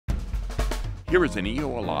Here is an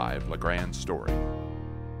EO Alive Grande story.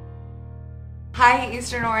 Hi,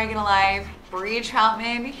 Eastern Oregon Alive. Bree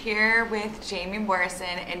Troutman here with Jaimee Morrison,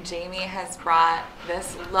 and Jaimee has brought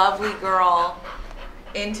this lovely girl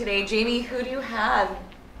in today. Jaimee, who do you have?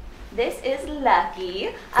 This is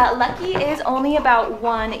Lucky. Lucky is only about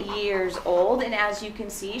 1 year old, and as you can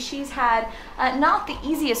see, she's had not the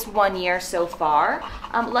easiest 1 year so far.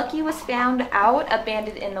 Lucky was found out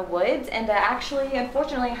abandoned in the woods, and actually,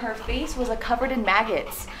 unfortunately, her face was covered in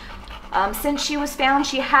maggots. Since she was found,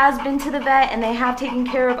 she has been to the vet, and they have taken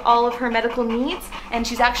care of all of her medical needs, and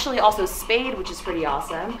she's actually also spayed, which is pretty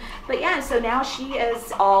awesome. But yeah, so now she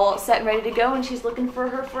is all set and ready to go, and she's looking for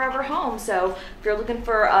her forever home. So if you're looking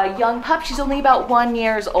for a young pup, she's only about 1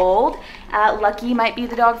 year old. Lucky might be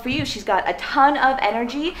the dog for you. She's got a ton of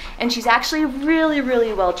energy, and she's actually really,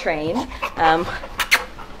 really well trained.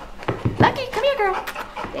 Lucky, come here, girl.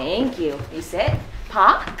 Thank you. You sit.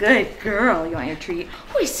 Paw? Good girl. You want your treat?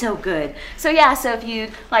 Oh, he's so good. So yeah, so if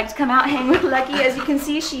you'd like to come out and hang with Lucky, as you can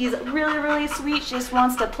see, she's really, really sweet. She just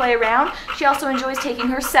wants to play around. She also enjoys taking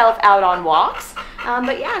herself out on walks.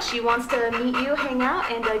 But yeah, she wants to meet you, hang out,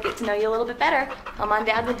 and get to know you a little bit better. Come on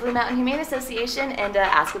down to the Blue Mountain Humane Association and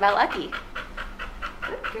ask about Lucky.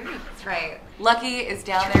 Good girl. That's right. Lucky is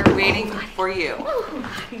down there waiting for you.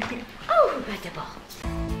 Oh, good ball.